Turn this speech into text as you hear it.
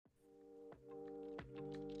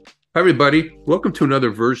Hi, everybody. Welcome to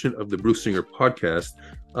another version of the Bruce Singer podcast.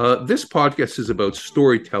 This podcast is about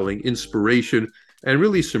storytelling, inspiration, and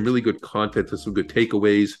really some really good content and some good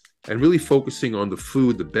takeaways, and really focusing on the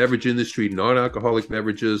food, the beverage industry, non-alcoholic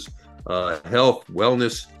beverages, health,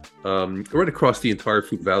 wellness, right across the entire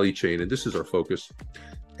food value chain. And this is our focus.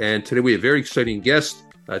 And today we have a very exciting guest,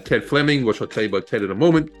 Ted Fleming, which I'll tell you about Ted in a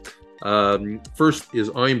moment. First is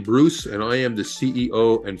I'm Bruce, and I am the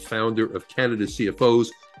CEO and founder of Canada's CFOs,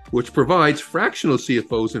 which provides fractional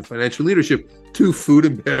CFOs and financial leadership to food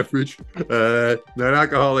and beverage,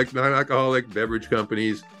 non-alcoholic beverage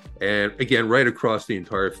companies, and again, right across the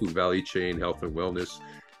entire food value chain, health and wellness.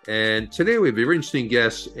 And today we have a very interesting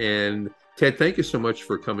guest. And Ted, thank you so much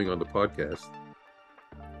for coming on the podcast.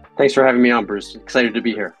 Thanks for having me on, Bruce. Excited to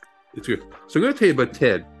be here. It's good. So I'm going to tell you about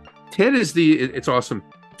Ted. Ted is it's awesome.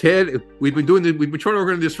 Ted, we've been trying to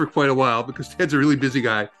organize this for quite a while because Ted's a really busy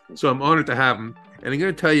guy. So I'm honored to have him. And I'm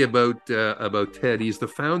going to tell you about Ted. He's the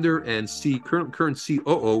founder and current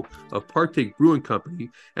COO of Partake Brewing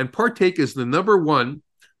Company. And Partake is the number one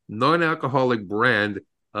non-alcoholic brand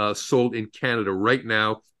sold in Canada right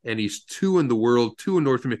now. And he's two in the world, two in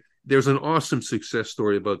North America. There's an awesome success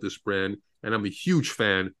story about this brand. And I'm a huge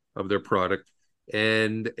fan of their product.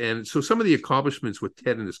 And so some of the accomplishments with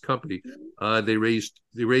Ted and his company, they raised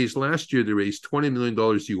last year, they raised $20 million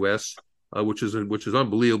US. Which is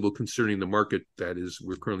unbelievable considering the market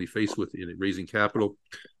we're currently faced with in raising capital.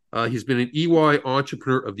 He's been an EY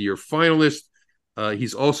Entrepreneur of the Year finalist.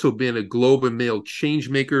 He's also been a Globe and Mail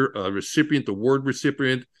Changemaker award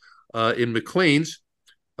recipient in Maclean's.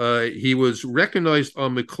 He was recognized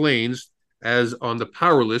on Maclean's as on the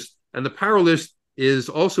Power List, and the Power List is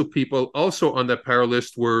also on that Power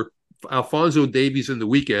List were Alfonso Davies in The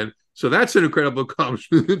Weekend. So that's an incredible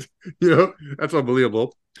accomplishment. That's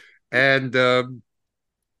unbelievable. And the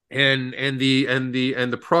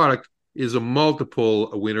product is a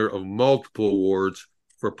winner of multiple awards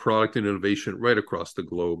for product and innovation right across the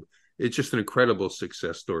globe. It's just an incredible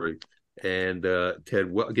success story. And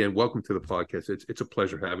Ted, again, welcome to the podcast. It's a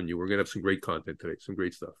pleasure having you. We're going to have some great content today, some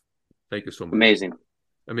great stuff. Thank you so much.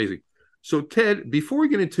 Amazing. So Ted, before we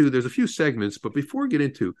get into, there's a few segments, but before we get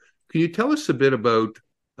into, can you tell us a bit about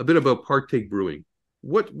Partake Brewing?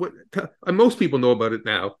 What most people know about it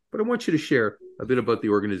now, but I want you to share a bit about the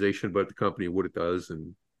organization, about the company, what it does,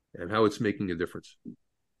 and how it's making a difference.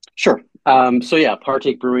 Sure.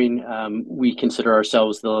 Partake Brewing, we consider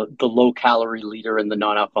ourselves the low calorie leader in the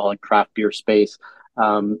non-alcoholic craft beer space.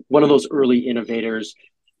 One of those early innovators,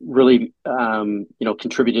 really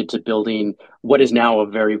contributed to building what is now a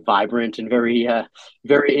very vibrant and very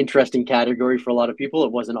interesting category for a lot of people.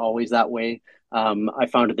 It wasn't always that way. I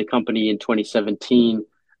founded the company in 2017.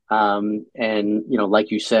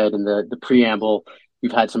 Like you said in the preamble,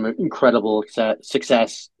 we've had some incredible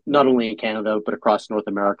success, not only in Canada, but across North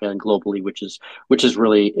America and globally, which is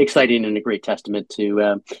really exciting and a great testament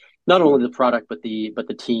to not only the product, but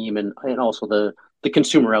the team and also the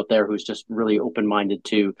consumer out there who's just really open-minded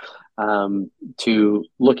to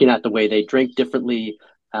looking at the way they drink differently.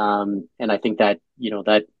 And I think that,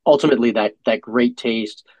 that ultimately that great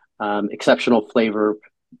taste, exceptional flavor,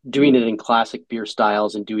 doing it in classic beer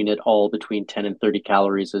styles and doing it all between 10 and 30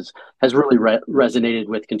 calories has really resonated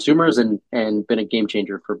with consumers and been a game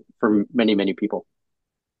changer for many, many people.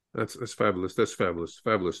 That's fabulous. That's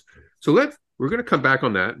fabulous. So we're going to come back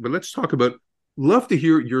on that, but let's talk about, love to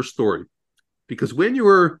hear your story, because when you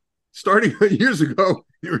were starting years ago,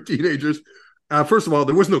 you were teenagers. First of all,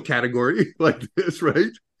 there was no category like this,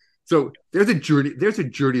 right? So there's a journey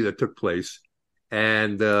that took place.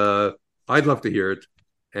 And I'd love to hear it.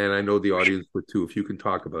 And I know the audience would too, if you can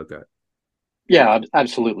talk about that. Yeah,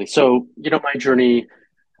 absolutely. So, my journey,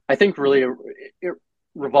 I think really it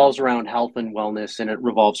revolves around health and wellness, and it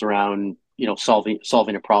revolves around, solving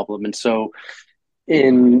a problem. And so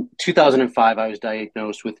in 2005, I was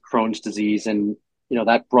diagnosed with Crohn's disease, and,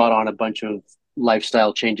 that brought on a bunch of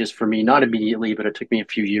lifestyle changes for me, not immediately, but it took me a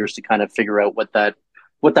few years to kind of figure out what that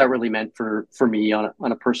really meant for me on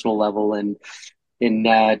a personal level. And in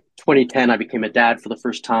 2010, I became a dad for the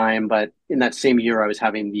first time, but in that same year, I was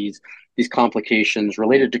having these complications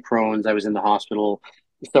related to Crohn's. I was in the hospital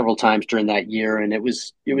several times during that year, and it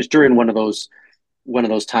was during one of those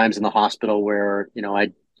times in the hospital where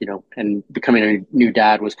and becoming a new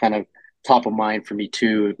dad was kind of top of mind for me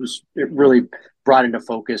too. It really brought into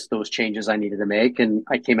focus those changes I needed to make, and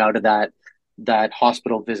I came out of that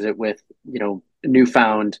hospital visit with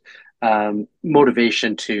newfound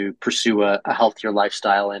motivation to pursue a healthier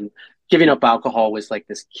lifestyle, and giving up alcohol was like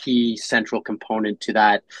this key central component to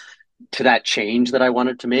that change that I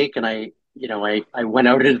wanted to make. And I I went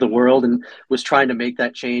out into the world and was trying to make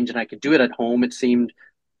that change, and I could do it at home. It seemed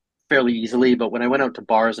fairly easily. But when I went out to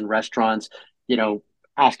bars and restaurants, you know,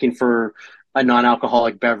 asking for a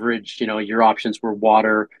non-alcoholic beverage, your options were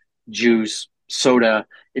water, juice, soda.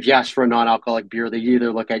 If you asked for a non-alcoholic beer, they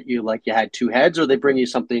either look at you like you had two heads, or they bring you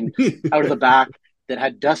something out of the back that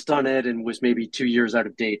had dust on it and was maybe 2 years out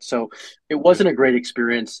of date. So it Yeah. wasn't a great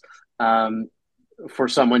experience. For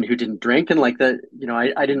someone who didn't drink, and like that,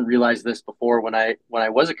 I didn't realize this before when I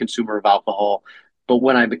was a consumer of alcohol, but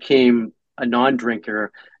when I became a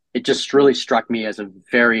non-drinker, it just really struck me as a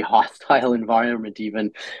very hostile environment,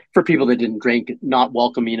 even for people that didn't drink, not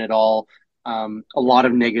welcoming at all. A lot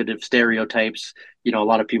of negative stereotypes. A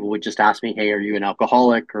lot of people would just ask me, "Hey, are you an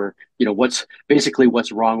alcoholic?" Or what's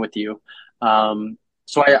wrong with you?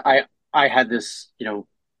 So I had this,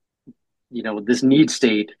 this need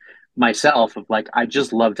state myself of like, I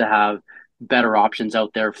just love to have better options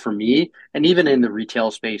out there for me. And even in the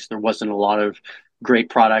retail space, there wasn't a lot of great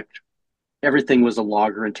product. Everything was a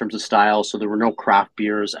lager in terms of style, so there were no craft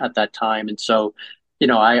beers at that time. And so,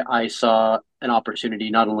 I saw an opportunity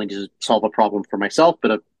not only to solve a problem for myself,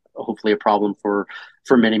 but hopefully a problem for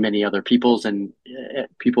many many other people. And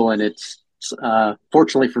it's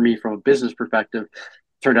fortunately for me, from a business perspective,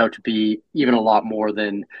 turned out to be even a lot more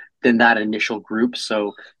than that initial group.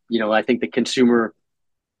 So, I think the consumer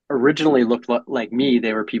originally looked like me.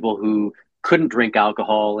 They were people who couldn't drink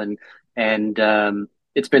alcohol, and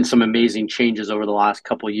it's been some amazing changes over the last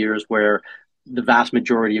couple of years where the vast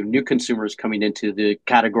majority of new consumers coming into the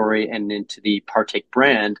category and into the Partake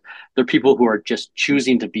brand, they're people who are just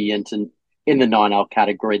choosing to be in the non-alc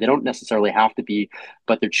category. They don't necessarily have to be,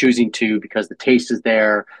 but they're choosing to because the taste is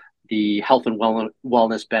there, the health and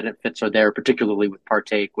wellness benefits are there, particularly with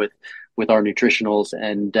Partake with our nutritionals.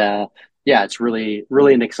 And yeah, it's really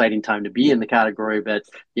really an exciting time to be in the category. But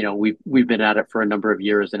we've been at it for a number of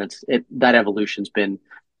years, and that evolution's been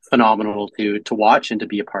phenomenal to watch and to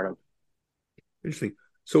be a part of. Interesting.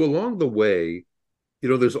 So along the way,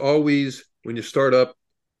 there's always, when you start up,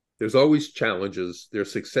 there's always challenges.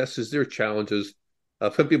 There's successes, there are challenges.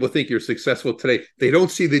 Some people think you're successful today. They don't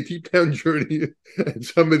see the deep down journey and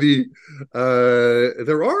some of the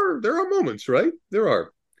there are moments, right? There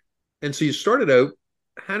are. And so you started out.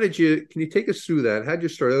 Can you take us through that? How did you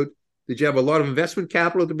start out? Did you have a lot of investment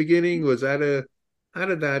capital at the beginning? Was that how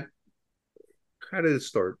did that, how did it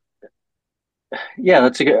start? Yeah,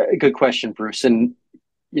 that's a good question, Bruce. And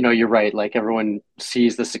you're right. Like, everyone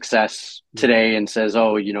sees the success today and says,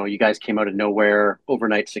 "Oh, you guys came out of nowhere,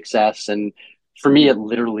 overnight success." And for me, it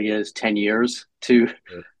literally is 10 years Yeah.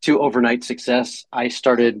 to overnight success. I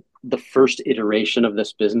started the first iteration of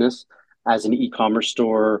this business as an e-commerce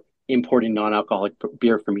store, importing non-alcoholic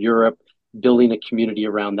beer from Europe, building a community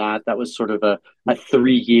around that. That was sort of a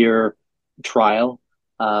 3-year trial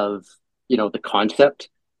of, the concept.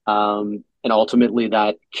 And ultimately,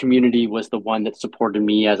 that community was the one that supported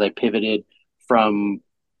me as I pivoted from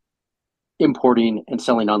importing and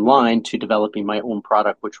selling online to developing my own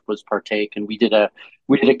product, which was Partake. And we did a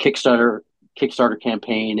Kickstarter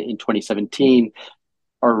campaign in 2017.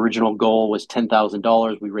 Our original goal was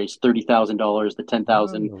 $10,000. We raised $30,000. The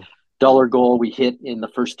Wow. $10,000 goal we hit in the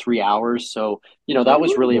first 3 hours. So, that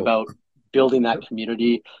was really Unbelievable. about building that Yep.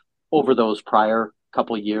 community over those prior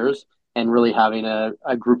couple of years, and really having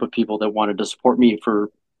a group of people that wanted to support me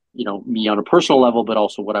for, me on a personal level, but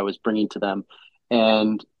also what I was bringing to them.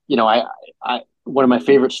 And, one of my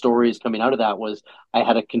favorite stories coming out of that was I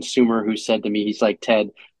had a consumer who said to me, he's like,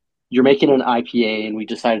 "Ted, you're making an IPA," and we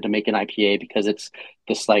decided to make an IPA because it's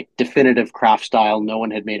this like definitive craft style. No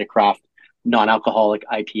one had made a craft non-alcoholic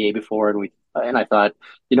IPA before, and I thought,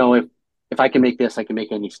 if I can make this, I can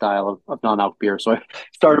make any style of non-alc beer. So I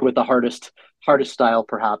started with the hardest style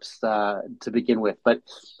perhaps to begin with. But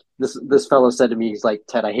this fellow said to me, he's like,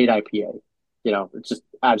 "Ted, I hate IPA. It's just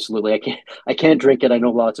absolutely I can't drink it. I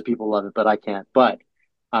know lots of people love it, but I can't. But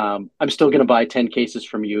I'm still going to buy 10 cases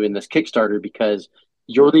from you in this Kickstarter because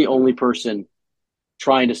you're the only person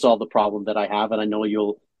trying to solve the problem that I have, and I know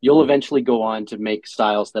you'll eventually go on to make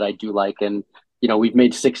styles that I do like." And we've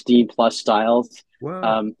made 16 plus styles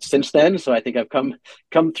Wow. since then. So I think I've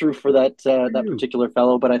come through for For that you. particular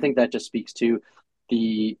fellow. But I think that just speaks to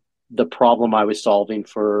the the problem I was solving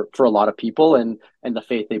for a lot of people, and the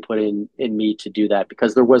faith they put in me to do that,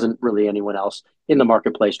 because there wasn't really anyone else in the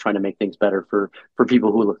marketplace trying to make things better for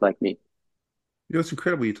people who look like me. It's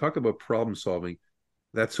incredible. You talk about problem solving.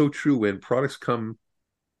 That's so true when products come,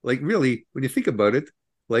 like really, when you think about it,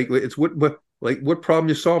 like it's what problem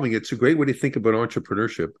you're solving. It's a great way to think about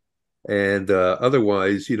entrepreneurship. And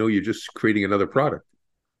otherwise, you're just creating another product.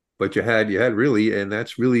 but you had really, and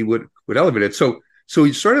that's really what elevated. So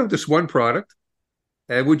you started with this one product,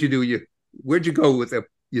 and what'd you do? Where'd you go with it?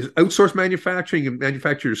 You outsource manufacturing and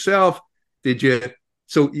manufacture yourself? Did you?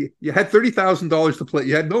 So you had $30,000 to play.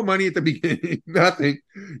 You had no money at the beginning, nothing.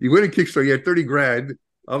 You went and Kickstarter. You had 30 grand.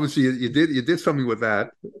 Obviously, you did something with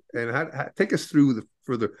that. And take us through the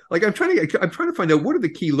further. Like I'm trying to find out what are the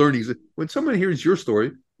key learnings when someone hears your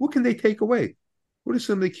story. What can they take away? What are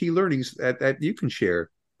some of the key learnings that you can share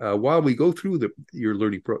while we go through your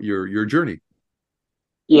learning your journey?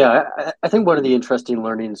 Yeah, I think one of the interesting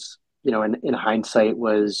learnings, in hindsight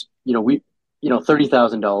was,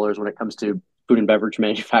 $30,000 when it comes to food and beverage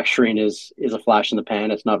manufacturing is a flash in the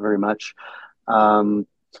pan. It's not very much. Um,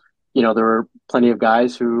 there were plenty of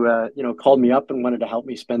guys who, called me up and wanted to help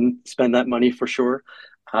me spend that money for sure.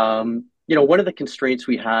 One of the constraints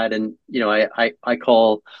we had, and I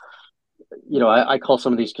call, I call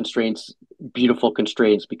some of these constraints beautiful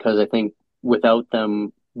constraints because I think without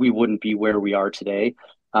them we wouldn't be where we are today.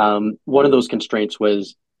 One of those constraints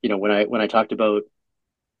was, when I talked about,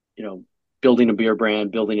 you know, building a beer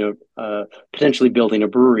brand, building potentially building a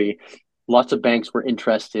brewery. Lots of banks were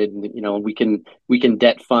interested. We can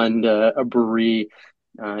debt fund a brewery.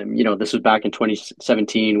 This was back in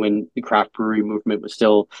 2017 when the craft brewery movement was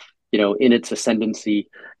still, in its ascendancy.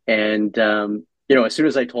 And as soon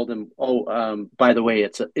as I told him, oh, by the way,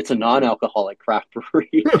 it's a non-alcoholic craft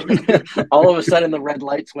brewery, all of a sudden the red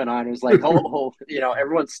lights went on. It was like, oh,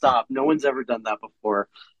 everyone stop. No one's ever done that before.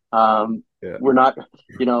 Yeah. We're not,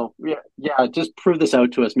 yeah, just prove this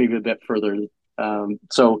out to us maybe a bit further.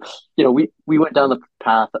 So, we went down the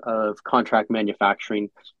path of contract manufacturing,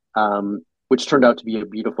 which turned out to be a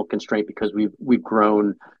beautiful constraint because we've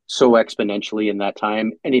grown so exponentially in that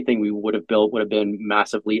time. Anything we would have built would have been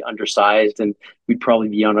massively undersized, and we'd probably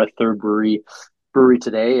be on our third brewery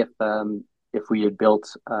today if we had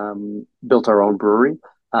built our own brewery.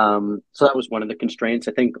 So that was one of the constraints.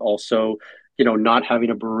 I think also, not having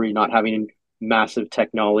a brewery, not having massive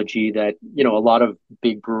technology that, a lot of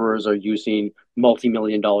big brewers are using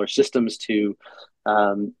multi-million dollar systems to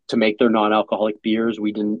make their non-alcoholic beers.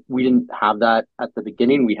 We didn't have that at the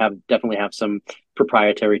beginning. We definitely have some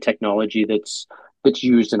proprietary technology that's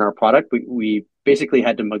used in our product. We basically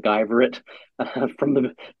had to MacGyver it from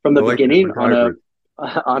the I like that beginning on a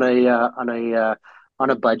MacGyver. on a on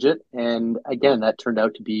a budget. And again, that turned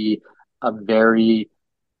out to be a very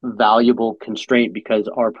valuable constraint because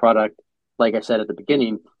our product, like I said at the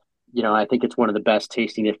beginning, I think it's one of the best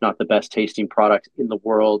tasting, if not the best tasting product in the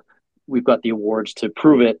world. We've got the awards to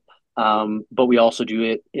prove it. But we also do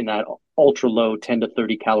it in that ultra low 10 to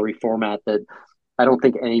 30 calorie format that I don't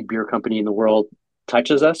think any beer company in the world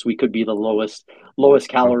touches us. We could be the lowest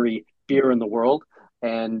calorie beer in the world.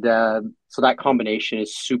 And so that combination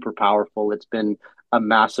is super powerful. It's been a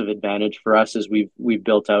massive advantage for us as we've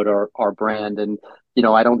built out our brand. And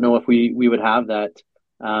I don't know if we would have that.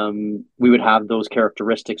 We would have those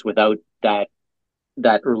characteristics without that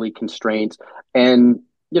early constraint. And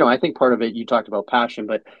I think part of it, you talked about passion,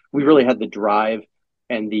 but we really had the drive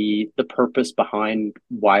and the purpose behind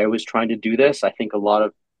why I was trying to do this. I think a lot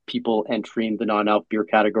of people entering the non-alc beer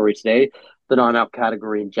category today, the non-alc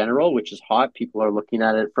category in general, which is hot, people are looking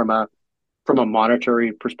at it from a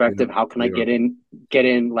monetary perspective. Yeah, How can I yeah. get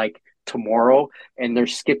in like tomorrow? And they're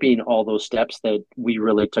skipping all those steps that we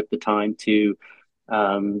really took the time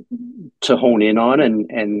um, to hone in on.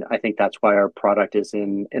 And I think that's why our product is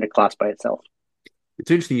in a class by itself.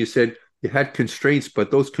 It's interesting you said you had constraints,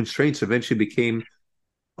 but those constraints eventually became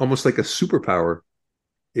almost like a superpower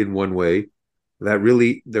in one way that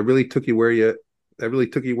really took you where you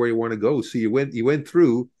want to go. So you went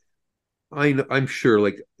through. I'm sure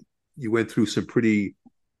like you went through some pretty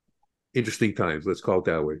interesting times. Let's call it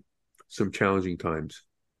that way. Some challenging times.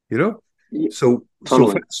 You know. Yeah, So so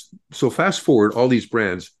totally. fast forward all these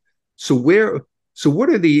brands. So where so what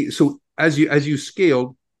are the so as you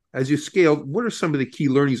scaled, what are some of the key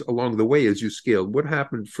learnings along the way as you scaled? What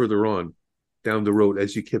happened further on down the road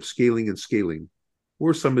as you kept scaling and scaling? What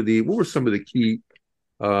were some of the key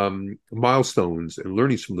milestones and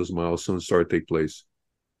learnings from those milestones started to take place?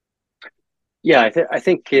 Yeah, I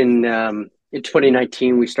think in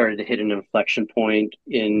 2019 we started to hit an inflection point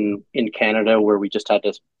in Canada where we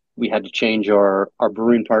had to change our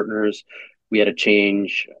brewing partners. We had to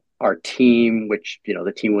change our team, which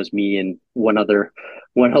the team was me and one other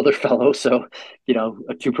fellow. So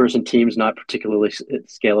a two-person team is not particularly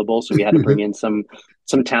scalable. So we had to bring in some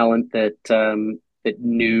talent that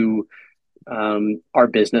knew our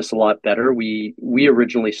business a lot better. We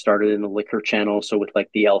originally started in the liquor channel, so with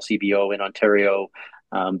like the LCBO in Ontario,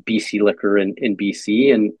 BC Liquor in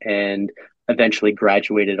BC, and eventually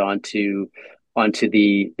graduated onto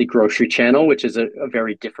the grocery channel, which is a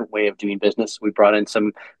very different way of doing business. We brought in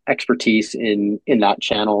some expertise in that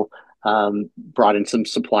channel, brought in some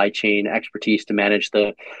supply chain expertise to manage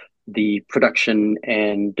the production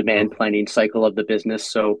and demand planning cycle of the business.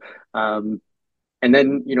 So, and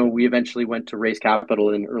then we eventually went to raise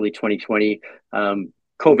capital in early 2020.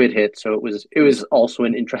 COVID hit, so it was also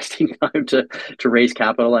an interesting time to raise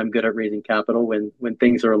capital. I'm good at raising capital when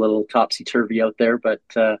things are a little topsy turvy out there, but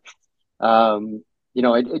it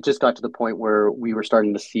just got to the point where we were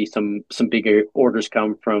starting to see some bigger orders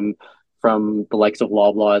come from the likes of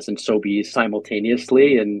Loblaws and Sobeys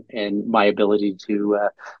simultaneously, and my ability to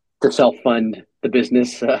self fund the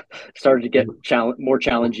business started to get more Of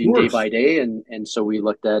challenging day course. by day, and so we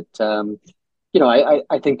looked at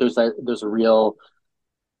I think there's a real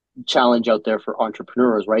challenge out there for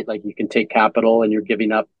entrepreneurs, right? Like you can take capital and you're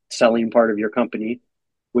giving up selling part of your company,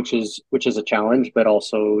 which is a challenge, but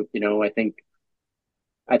also I think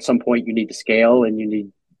at some point you need to scale and you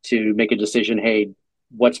need to make a decision. Hey,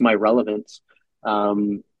 what's my relevance?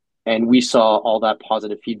 And we saw all that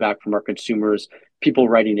positive feedback from our consumers, people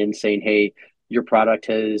writing in saying, hey, your product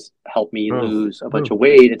has helped me Oh, lose a bunch oh, of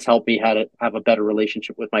weight. It's helped me have a better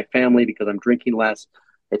relationship with my family because I'm drinking less.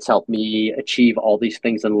 It's helped me achieve all these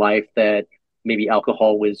things in life that maybe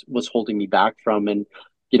alcohol was holding me back from. And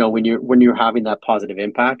when you're having that positive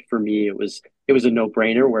impact, for me it was a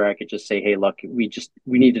no-brainer where I could just say, hey, look, we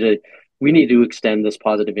need to extend this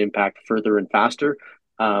positive impact further and faster.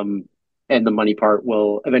 And the money part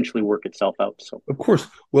will eventually work itself out. So of course.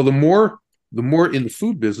 Well, the more in the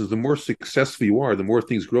food business, the more successful you are, the more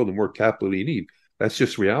things grow, the more capital you need. That's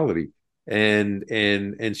just reality. And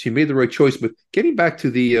she made the right choice. But getting back to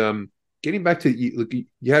you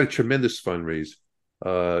had a tremendous fundraise,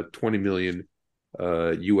 20 million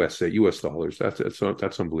US dollars.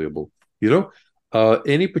 That's unbelievable.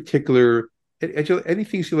 Any particular any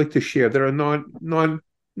things you like to share that are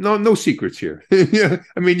no secrets here. Yeah,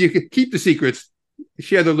 I mean you can keep the secrets,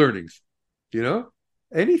 share the learnings. You know,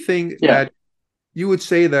 anything yeah, that you would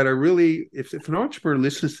say that are really, if an entrepreneur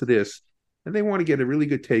listens to this and they want to get a really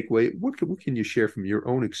good takeaway, what can you share from your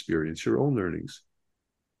own experience, your own learnings?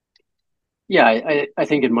 yeah, I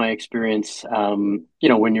think in my experience,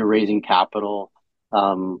 when you're raising capital,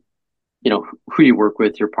 um, who you work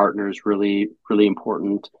with, your partner is really, really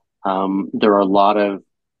important. There are a lot of,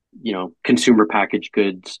 consumer packaged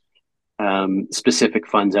goods, specific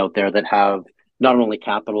funds out there that have not only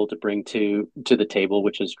capital to bring to the table,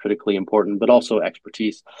 which is critically important, but also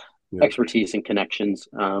Yeah, expertise and connections.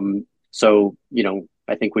 So,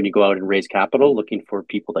 I think when you go out and raise capital, looking for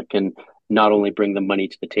people that can not only bring the money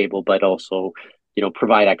to the table, but also,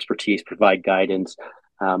 provide expertise, provide guidance,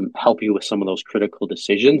 help you with some of those critical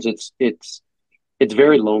decisions. It's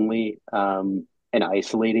very lonely, and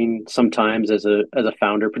isolating sometimes as a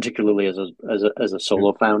founder, particularly as a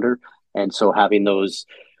solo founder. And so having those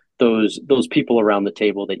people around the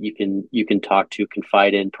table that you can talk to,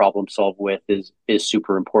 confide in, problem solve with is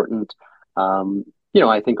super important.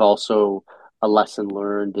 I think also a lesson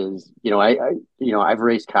learned is I've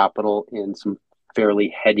raised capital in some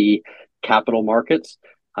fairly heady capital markets.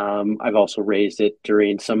 I've also raised it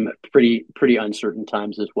during some pretty uncertain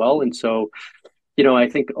times as well, and so I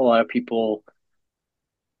think a lot of people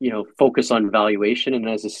focus on valuation. And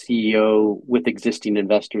as a CEO with existing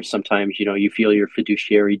investors, sometimes, you feel your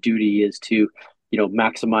fiduciary duty is to,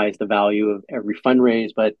 maximize the value of every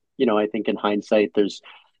fundraise. But, I think in hindsight, there's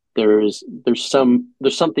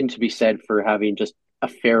something to be said for having just a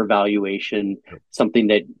fair valuation, something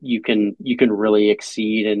that you can really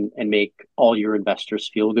exceed and make all your investors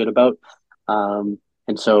feel good about.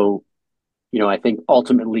 And so I think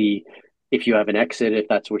ultimately, if you have an exit, if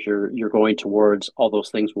that's what you're going towards, all those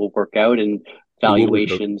things will work out, and it will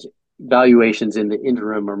work out. valuations in the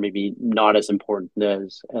interim are maybe not as important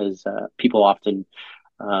as people often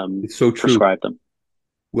It's so true. prescribe them.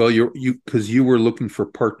 Well, because you were looking for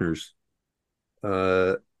partners.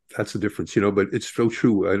 Uh, that's the difference, but it's so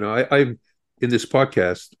true. And I've in this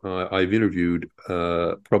podcast, I've interviewed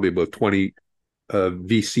probably about 20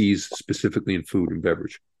 VCs specifically in food and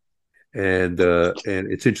beverage, and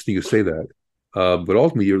it's interesting you say that. But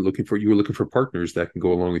ultimately, you were looking for partners that can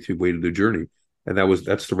go along with you way to the journey, and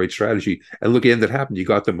that's the right strategy. And look, and that happened. You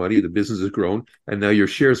got the money, the business has grown, and now your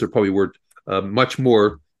shares are probably worth much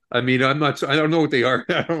more. I mean, I don't know what they are.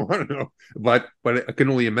 I don't want to know, but I can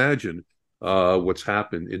only imagine what's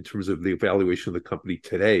happened in terms of the evaluation of the company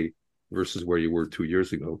today versus where you were 2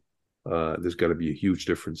 years ago. There's got to be a huge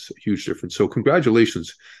difference, a huge difference. So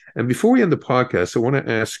congratulations. And before we end the podcast, I want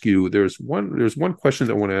to ask you, there's one question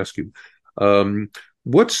that I want to ask you. Um,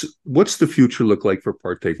 What's the future look like for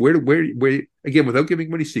Partake? Where again, without giving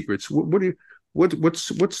many secrets, what do you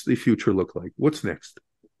what's the future look like? What's next?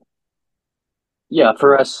 Yeah,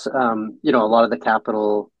 for us, a lot of the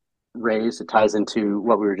capital raise, it ties into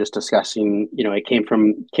what we were just discussing. It came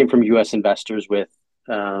from U.S. investors with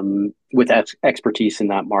expertise in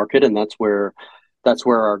that market, and that's where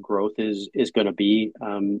our growth is going to be.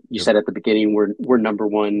 You Yep. said at the beginning we're number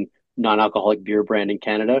one non-alcoholic beer brand in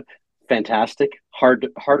Canada. Fantastic.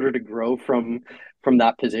 Harder to grow from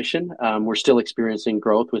that position. We're still experiencing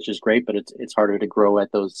growth, which is great, but it's harder to grow at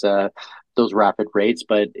those rapid rates.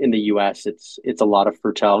 But in the U.S., it's a lot of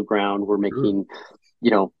fertile ground. We're Sure. making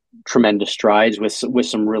you know tremendous strides with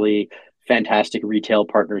some really fantastic retail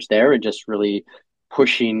partners there, and just really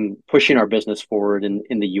pushing our business forward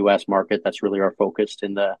in the U.S. market. That's really our focus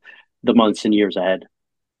in the months and years ahead.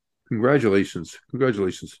 Congratulations.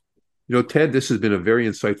 Congratulations. Ted, this has been a very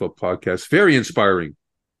insightful podcast, very inspiring.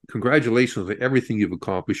 Congratulations on everything you've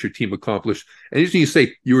accomplished, your team accomplished. And interesting you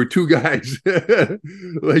say you were two guys.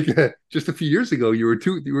 Like just a few years ago, you were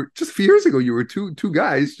two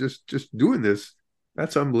guys just doing this.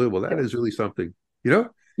 That's unbelievable. That Yeah. is really something. You know?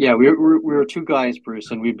 Yeah, we were two guys,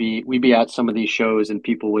 Bruce, and we'd be at some of these shows, and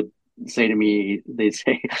people would say to me, they'd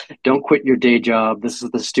say, "Don't quit your day job. This is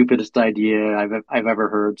the stupidest idea I've ever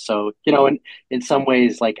heard." So, in some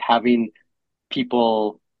ways, like having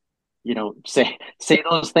people, say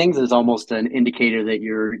those things is almost an indicator that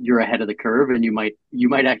you're ahead of the curve, and you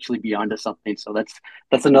might actually be onto something. So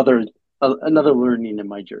that's another learning in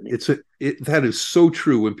my journey. That is so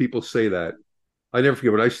true when people say that. I never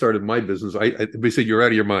forget when I started my business. They said you're out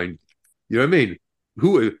of your mind. You know what I mean?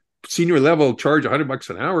 Who senior level charge $100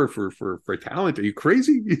 an hour for talent? Are you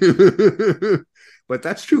crazy? But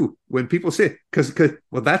that's true when people say because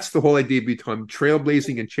well, that's the whole idea behind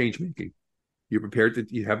trailblazing and change making. You're prepared to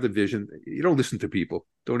you have the vision. You don't listen to people.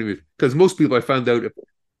 Don't even because most people I found out.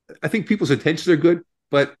 I think people's intentions are good,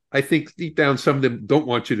 but I think deep down some of them don't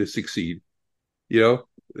want you to succeed. You know,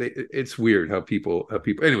 it's weird how people.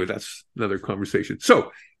 Anyway, that's another conversation.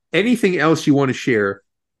 So, anything else you want to share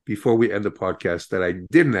before we end the podcast that I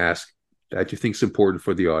didn't ask that you think is important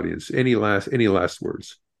for the audience? Any last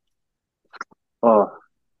words? Oh,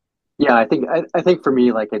 yeah, I think for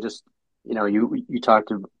me, like I just, you talked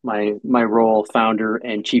to my role, founder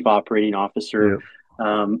and chief operating officer.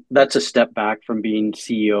 Yeah. That's a step back from being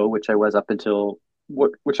CEO, which I was up until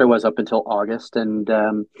August, and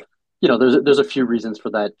there's a few reasons for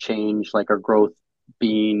that change, like our growth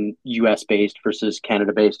being U.S. based versus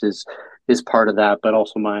Canada based is part of that, but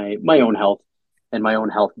also my own health and my own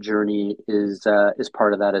health journey is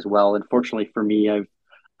part of that as well. Unfortunately for me,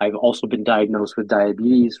 I've also been diagnosed with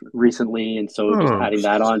diabetes recently, and so just Oh, adding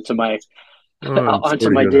that onto my I'm onto sorry to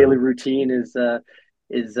my hear that. daily routine is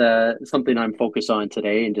something I'm focused on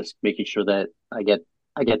today, and just making sure that I get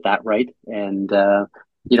that right. And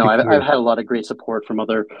Take I've care. had a lot of great support from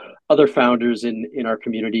other founders in our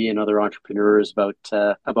community and other entrepreneurs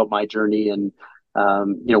about my journey. And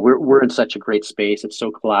we're in such a great space. It's so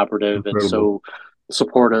collaborative and Incredible. so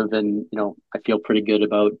supportive, and I feel pretty good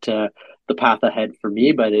about the path ahead for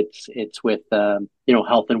me. But it's with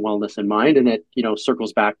health and wellness in mind, and it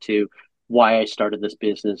circles back to why I started this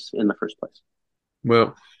business in the first place.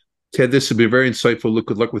 Well, Ted, this has been very insightful.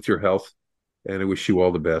 Good luck with your health, and I wish you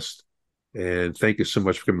all the best. And thank you so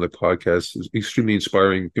much for coming to the podcast. It's extremely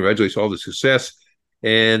inspiring. Congratulations on all the success.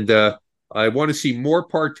 And I want to see more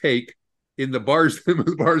partake in the bars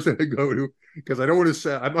the bars that I go to because I don't want to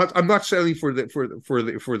sell. I'm not selling for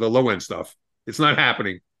the low end stuff. It's not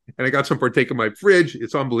happening. And I got some partake in my fridge.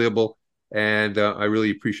 It's unbelievable. And I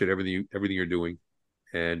really appreciate everything you're doing.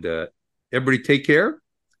 And everybody take care.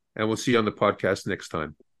 And we'll see you on the podcast next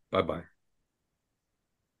time. Bye bye.